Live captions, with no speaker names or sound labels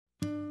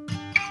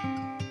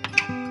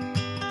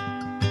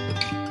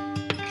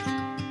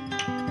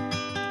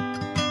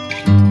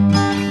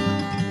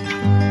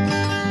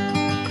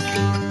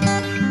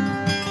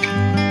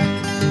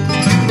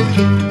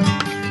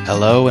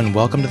Hello and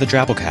welcome to the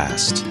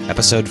Drabblecast,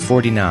 episode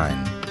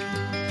 49.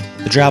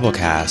 The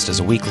Drabblecast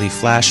is a weekly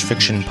flash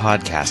fiction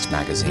podcast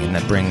magazine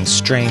that brings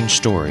strange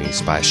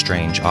stories by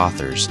strange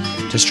authors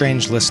to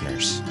strange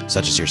listeners,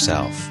 such as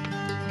yourself.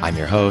 I'm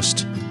your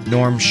host,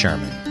 Norm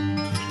Sherman.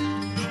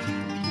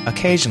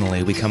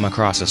 Occasionally we come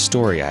across a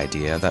story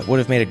idea that would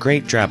have made a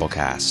great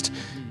Drabblecast.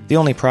 The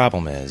only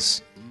problem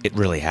is, it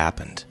really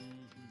happened.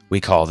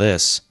 We call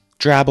this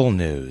Drabble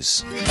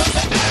News.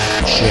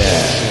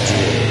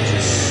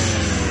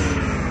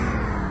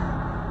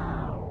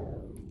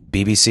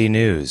 BBC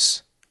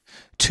News.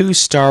 2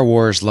 Star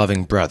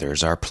Wars-loving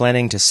brothers are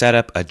planning to set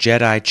up a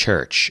Jedi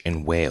church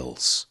in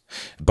Wales.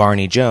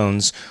 Barney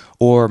Jones,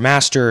 or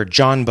Master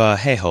Jonba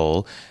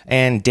Hayhole,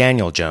 and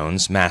Daniel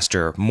Jones,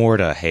 Master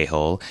Morda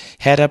Hayhole,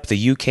 head up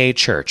the UK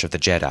Church of the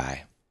Jedi.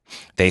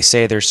 They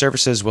say their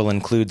services will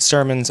include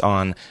sermons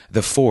on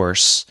the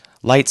Force,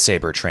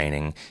 lightsaber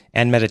training,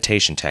 and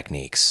meditation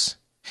techniques.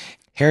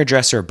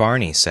 Hairdresser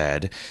Barney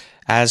said,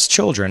 "As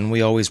children,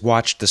 we always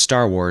watched the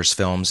Star Wars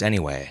films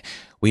anyway.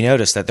 We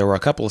noticed that there were a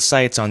couple of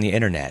sites on the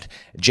internet,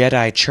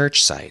 Jedi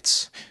church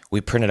sites.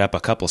 We printed up a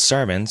couple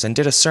sermons and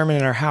did a sermon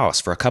in our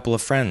house for a couple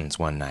of friends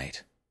one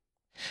night."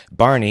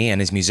 Barney and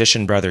his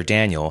musician brother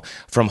Daniel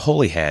from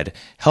Holyhead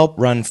help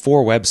run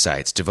 4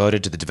 websites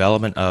devoted to the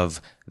development of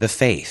the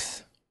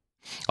faith.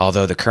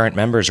 Although the current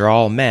members are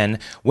all men,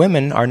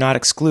 women are not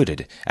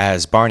excluded.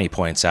 As Barney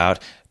points out,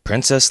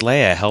 Princess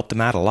Leia helped them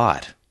out a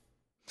lot.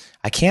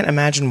 I can't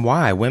imagine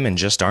why women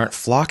just aren't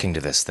flocking to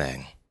this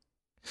thing.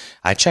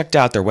 I checked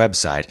out their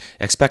website,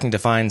 expecting to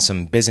find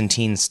some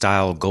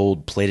Byzantine-style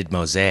gold-plated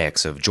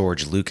mosaics of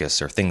George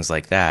Lucas or things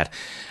like that,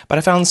 but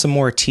I found some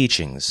more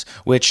teachings,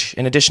 which,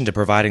 in addition to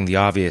providing the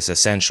obvious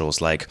essentials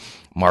like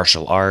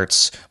martial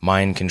arts,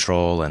 mind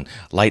control, and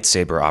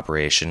lightsaber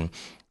operation,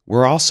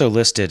 were also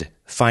listed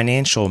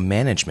financial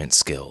management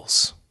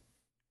skills.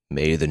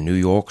 May the New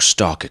York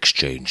Stock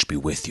Exchange be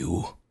with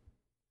you.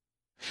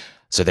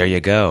 So there you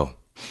go.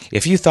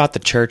 If you thought the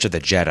Church of the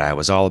Jedi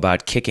was all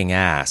about kicking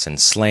ass and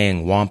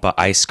slaying Wampa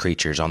ice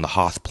creatures on the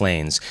Hoth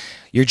Plains,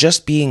 you're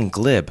just being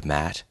glib,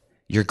 Matt.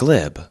 You're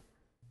glib.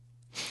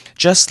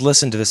 Just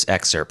listen to this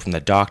excerpt from the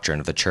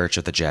Doctrine of the Church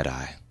of the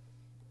Jedi.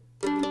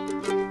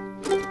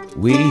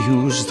 We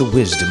use the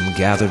wisdom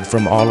gathered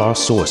from all our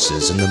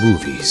sources in the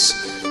movies,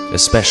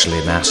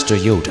 especially Master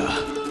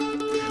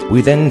Yoda.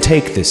 We then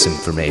take this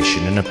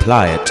information and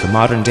apply it to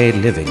modern-day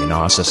living in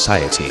our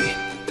society.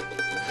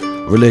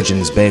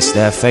 Religions base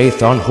their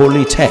faith on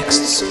holy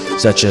texts,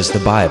 such as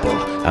the Bible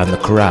and the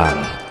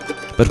Quran.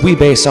 But we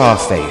base our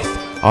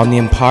faith on the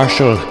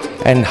impartial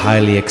and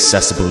highly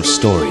accessible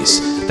stories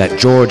that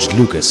George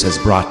Lucas has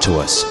brought to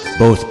us,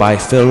 both by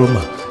film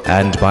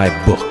and by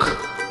book.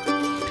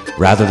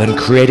 Rather than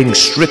creating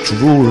strict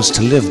rules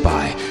to live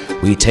by,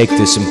 we take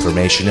this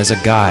information as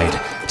a guide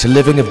to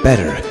living a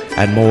better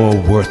and more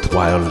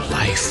worthwhile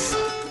life.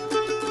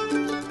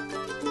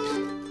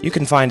 You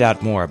can find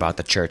out more about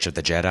the Church of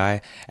the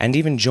Jedi and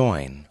even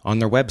join on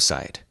their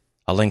website,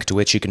 a link to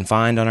which you can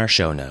find on our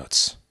show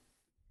notes.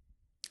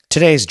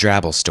 Today's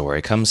Drabble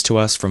story comes to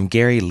us from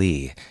Gary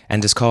Lee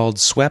and is called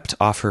Swept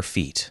Off Her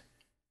Feet.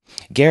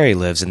 Gary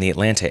lives in the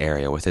Atlanta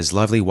area with his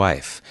lovely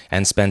wife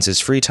and spends his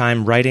free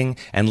time writing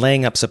and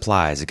laying up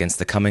supplies against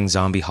the coming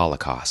zombie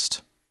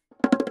holocaust.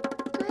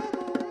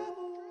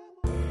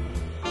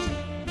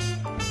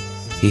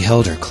 He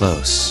held her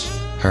close,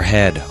 her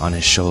head on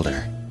his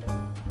shoulder.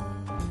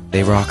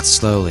 They rocked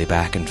slowly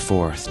back and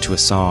forth to a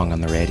song on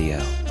the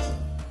radio.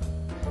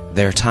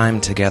 Their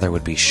time together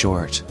would be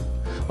short,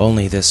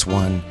 only this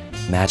one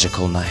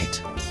magical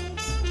night.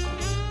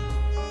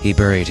 He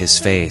buried his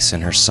face in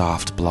her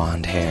soft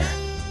blonde hair.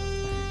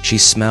 She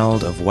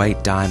smelled of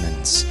white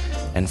diamonds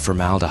and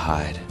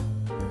formaldehyde.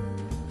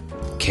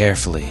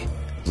 Carefully,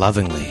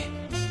 lovingly,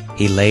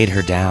 he laid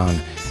her down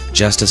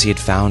just as he had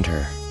found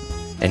her,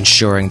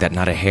 ensuring that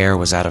not a hair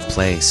was out of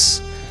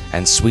place,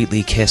 and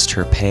sweetly kissed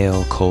her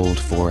pale, cold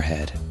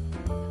forehead.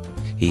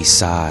 He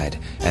sighed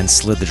and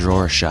slid the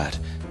drawer shut,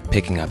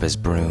 picking up his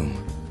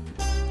broom.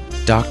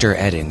 Dr.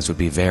 Eddings would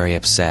be very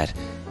upset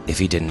if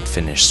he didn't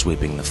finish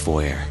sweeping the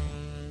foyer.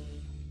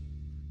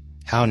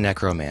 How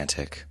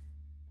necromantic.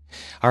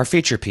 Our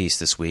feature piece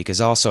this week is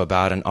also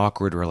about an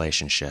awkward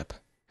relationship.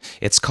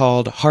 It's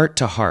called Heart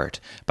to Heart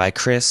by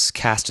Chris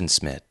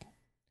Castensmith.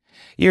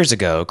 Years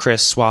ago,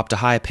 Chris swapped a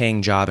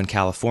high-paying job in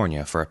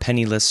California for a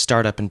penniless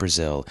startup in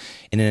Brazil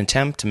in an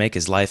attempt to make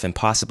his life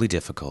impossibly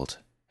difficult.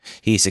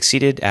 He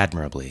succeeded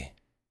admirably.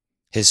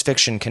 His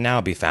fiction can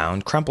now be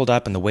found crumpled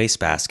up in the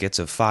wastebaskets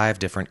of 5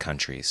 different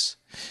countries.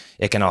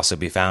 It can also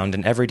be found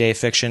in everyday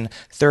fiction,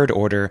 Third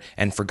Order,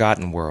 and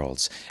Forgotten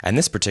Worlds, and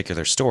this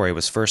particular story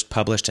was first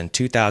published in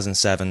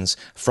 2007's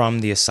From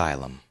the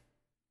Asylum.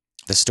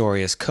 The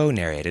story is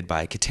co-narrated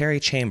by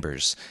Kateri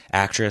Chambers,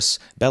 actress,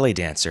 belly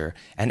dancer,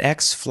 and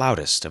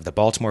ex-flautist of the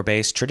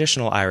Baltimore-based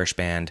traditional Irish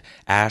band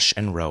Ash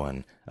and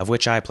Rowan, of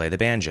which I play the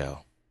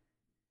banjo.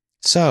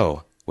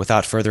 So,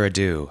 without further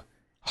ado,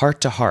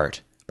 Heart to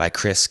Heart by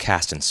Chris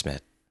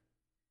Castensmith.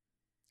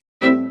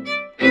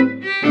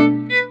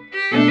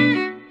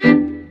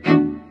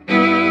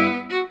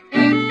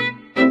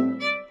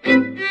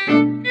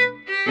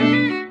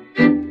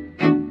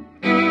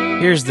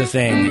 Here's the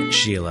thing,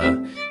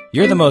 Sheila.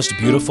 You're the most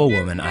beautiful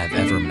woman I've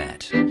ever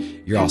met.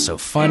 You're also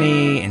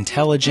funny,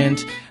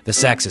 intelligent, the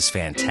sex is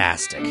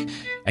fantastic,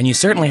 and you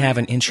certainly have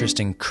an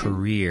interesting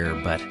career,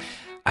 but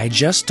I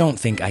just don't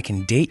think I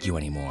can date you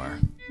anymore.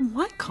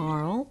 What,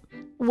 Carl?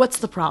 What's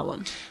the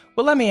problem?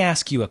 Well, let me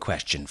ask you a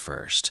question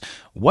first.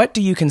 What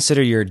do you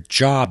consider your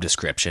job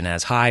description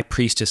as High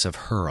Priestess of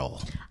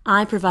Hurl?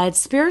 I provide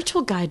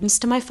spiritual guidance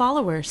to my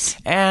followers.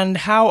 And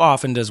how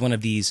often does one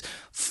of these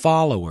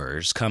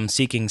followers come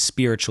seeking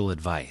spiritual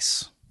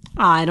advice?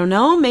 I don't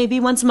know, maybe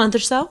once a month or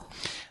so.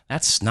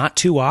 That's not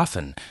too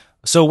often.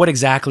 So what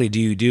exactly do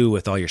you do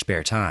with all your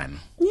spare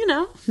time?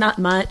 Not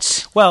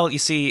much. Well, you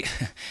see,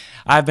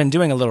 I've been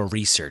doing a little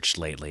research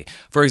lately.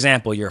 For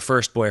example, your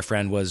first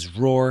boyfriend was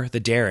Roar the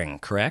Daring,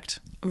 correct?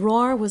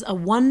 Roar was a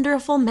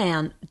wonderful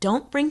man.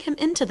 Don't bring him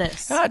into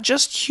this.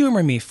 Just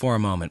humor me for a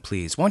moment,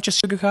 please. Want your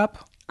sugar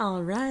cup?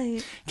 All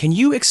right. Can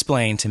you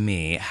explain to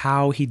me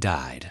how he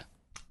died?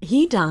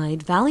 He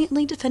died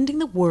valiantly defending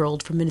the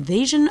world from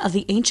invasion of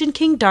the ancient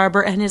King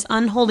Darber and his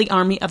unholy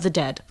army of the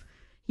dead.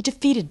 He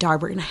defeated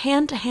Darber in a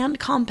hand-to-hand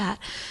combat,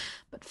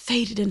 but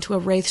faded into a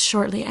wraith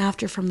shortly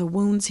after from the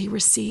wounds he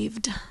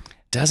received.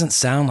 Doesn't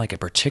sound like a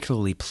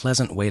particularly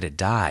pleasant way to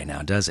die,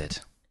 now does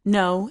it?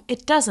 No,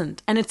 it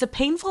doesn't, and it's a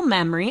painful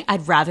memory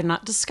I'd rather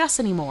not discuss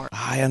anymore.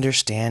 I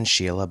understand,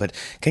 Sheila, but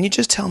can you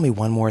just tell me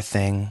one more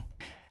thing?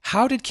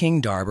 How did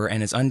King Darber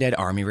and his undead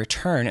army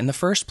return in the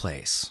first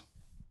place?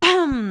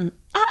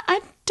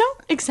 I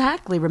don't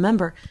exactly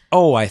remember.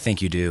 Oh, I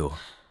think you do.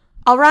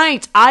 All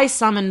right, I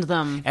summoned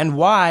them. And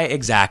why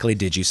exactly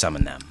did you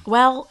summon them?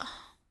 Well,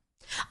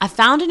 I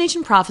found an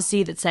ancient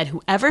prophecy that said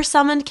whoever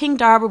summoned King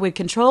Darber would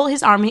control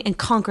his army and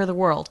conquer the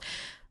world.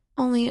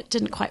 Only it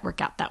didn't quite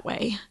work out that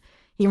way.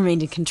 He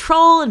remained in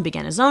control and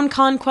began his own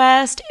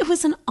conquest. It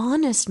was an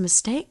honest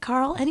mistake,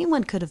 Carl.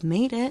 Anyone could have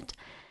made it.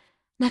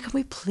 Now, can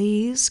we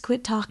please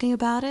quit talking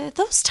about it?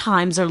 Those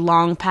times are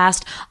long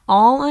past.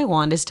 All I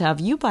want is to have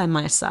you by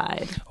my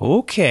side.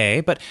 Okay,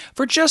 but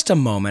for just a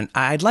moment,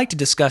 I'd like to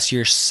discuss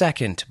your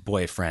second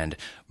boyfriend,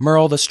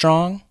 Merle the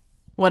Strong.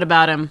 What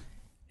about him?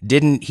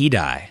 Didn't he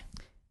die?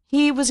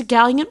 He was a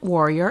gallant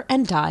warrior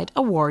and died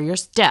a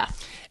warrior's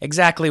death.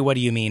 Exactly what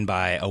do you mean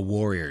by a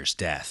warrior's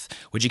death?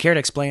 Would you care to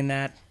explain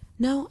that?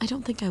 No, I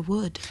don't think I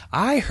would.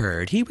 I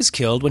heard he was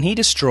killed when he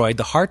destroyed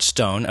the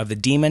Heartstone of the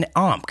demon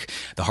Ankh.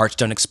 The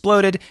Heartstone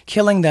exploded,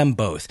 killing them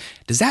both.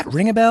 Does that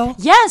ring a bell?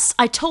 Yes,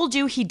 I told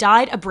you he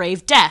died a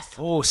brave death.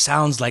 Oh,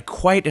 sounds like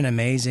quite an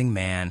amazing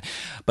man.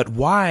 But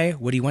why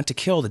would he want to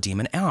kill the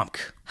demon Ankh?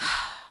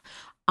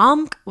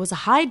 Ankh was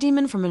a high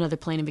demon from another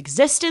plane of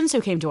existence who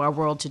came to our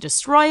world to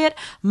destroy it.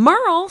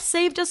 Merle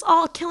saved us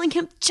all, killing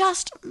him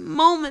just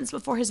moments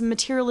before his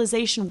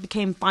materialization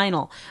became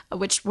final,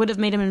 which would have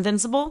made him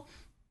invincible.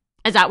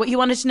 Is that what you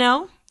wanted to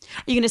know?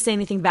 Are you going to say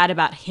anything bad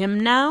about him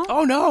now?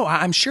 Oh, no,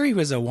 I'm sure he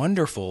was a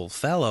wonderful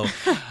fellow.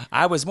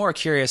 I was more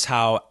curious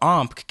how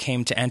Ankh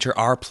came to enter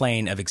our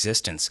plane of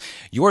existence.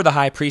 You're the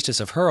High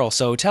Priestess of Hurl,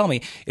 so tell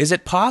me, is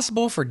it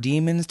possible for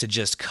demons to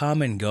just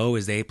come and go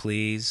as they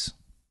please?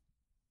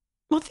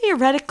 Well,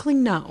 theoretically,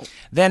 no.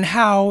 Then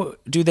how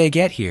do they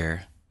get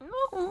here?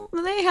 Well,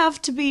 they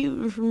have to be...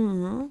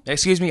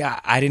 Excuse me,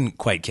 I didn't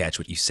quite catch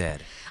what you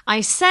said. I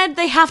said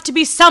they have to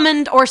be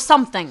summoned or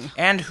something.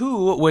 And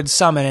who would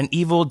summon an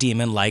evil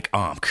demon like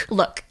Ankh?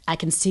 Look, I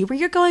can see where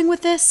you're going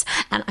with this,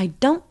 and I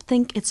don't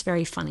think it's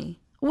very funny.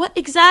 What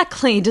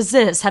exactly does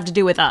this have to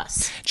do with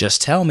us?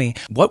 Just tell me,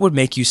 what would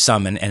make you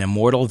summon an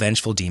immortal,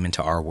 vengeful demon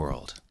to our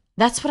world?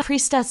 That's what a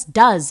priestess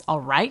does, all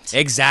right?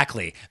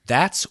 Exactly.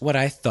 That's what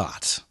I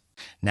thought.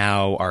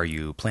 Now, are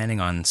you planning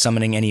on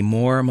summoning any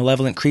more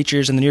malevolent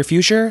creatures in the near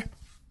future?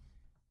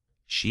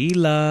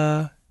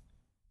 Sheila.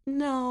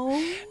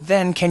 No.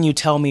 Then can you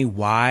tell me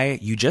why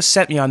you just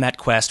sent me on that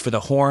quest for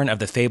the horn of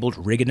the fabled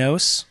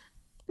Riganos?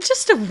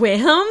 Just a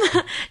whim.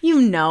 You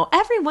know,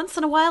 every once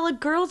in a while a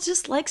girl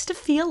just likes to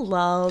feel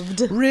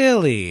loved.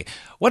 Really?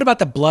 What about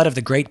the blood of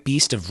the great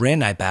beast of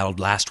Rin I battled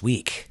last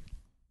week?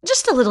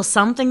 Just a little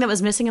something that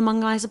was missing among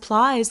my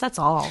supplies, that's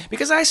all.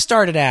 Because I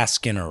started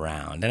asking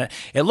around, and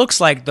it looks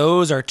like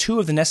those are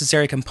two of the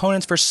necessary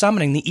components for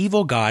summoning the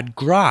evil god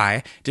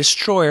Gry,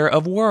 destroyer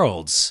of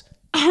worlds.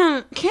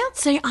 Can't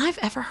say I've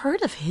ever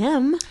heard of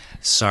him.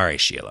 Sorry,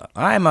 Sheila.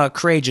 I'm a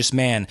courageous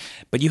man,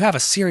 but you have a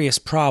serious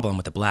problem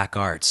with the black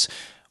arts.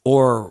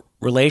 Or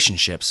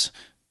relationships.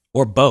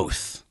 Or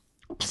both.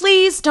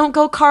 Please don't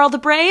go, Carl the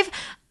Brave.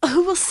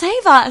 Who will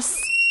save us?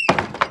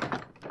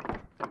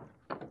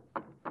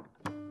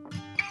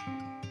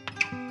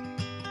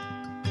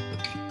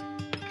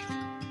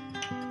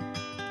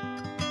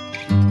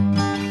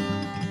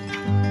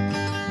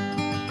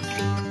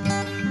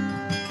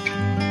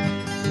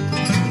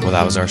 Well,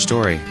 that was our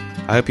story.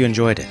 I hope you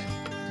enjoyed it.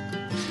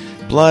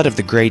 Blood of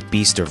the Great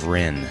Beast of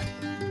Rin.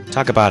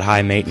 Talk about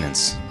high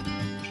maintenance.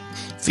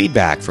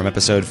 Feedback from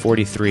episode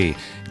 43,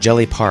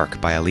 Jelly Park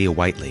by Aaliyah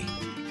Whiteley.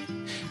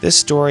 This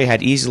story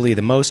had easily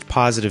the most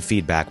positive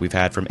feedback we've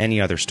had from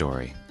any other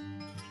story.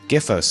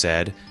 Giffo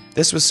said,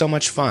 "This was so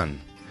much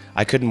fun.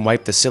 I couldn't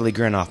wipe the silly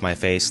grin off my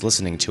face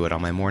listening to it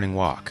on my morning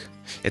walk."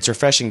 It's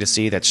refreshing to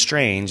see that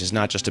Strange is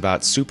not just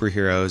about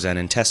superheroes and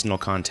intestinal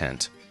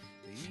content.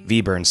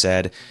 V-Burn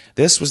said,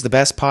 "This was the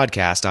best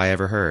podcast I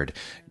ever heard.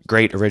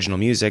 Great original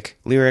music,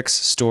 lyrics,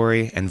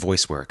 story, and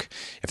voice work.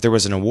 If there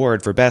was an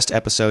award for best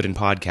episode in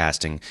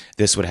podcasting,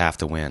 this would have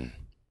to win."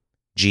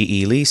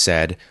 G.E. Lee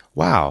said,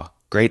 "Wow,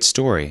 great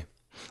story.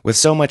 With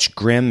so much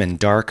grim and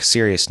dark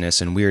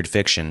seriousness and weird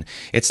fiction,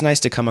 it's nice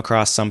to come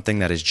across something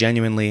that is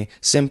genuinely,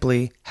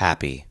 simply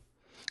happy.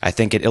 I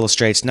think it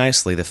illustrates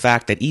nicely the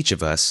fact that each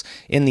of us,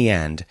 in the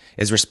end,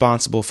 is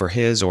responsible for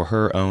his or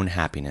her own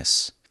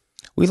happiness.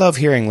 We love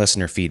hearing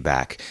listener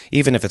feedback,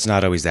 even if it's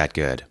not always that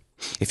good.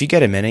 If you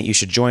get a minute, you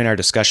should join our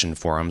discussion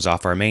forums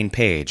off our main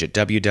page at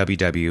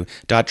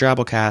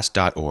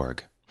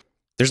www.drabblecast.org.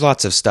 There's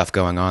lots of stuff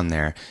going on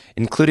there,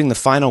 including the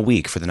final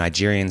week for the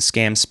Nigerian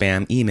Scam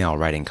Spam email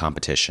writing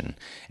competition,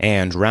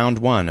 and round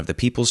 1 of the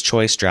People's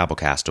Choice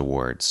Drabblecast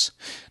Awards.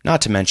 Not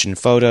to mention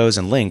photos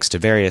and links to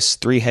various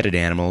three-headed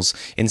animals,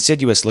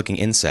 insidious-looking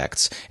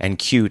insects, and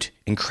cute,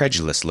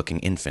 incredulous-looking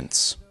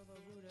infants.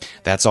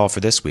 That's all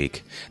for this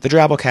week. The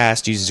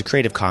Drabblecast uses a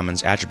Creative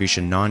Commons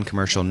Attribution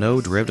Non-Commercial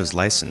No Derivatives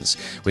license,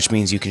 which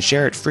means you can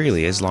share it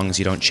freely as long as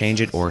you don't change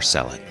it or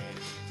sell it.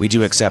 We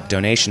do accept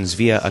donations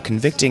via a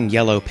convicting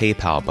yellow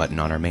PayPal button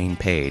on our main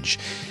page.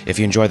 If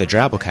you enjoy the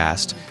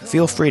Drabblecast,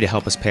 feel free to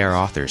help us pay our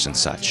authors and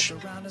such.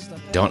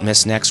 Don't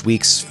miss next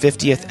week's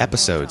 50th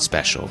episode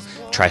special,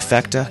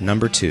 Trifecta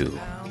Number 2.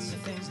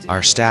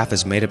 Our staff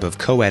is made up of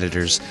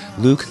co-editors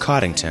Luke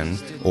Coddington,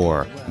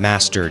 or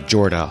Master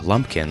Jorda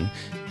Lumpkin,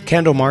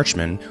 Kendall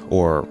Marchman,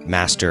 or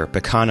Master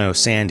Pecano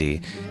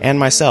Sandy, and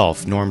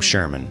myself, Norm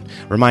Sherman,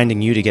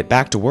 reminding you to get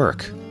back to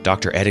work.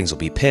 Dr. Eddings will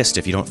be pissed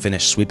if you don't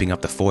finish sweeping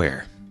up the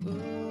foyer.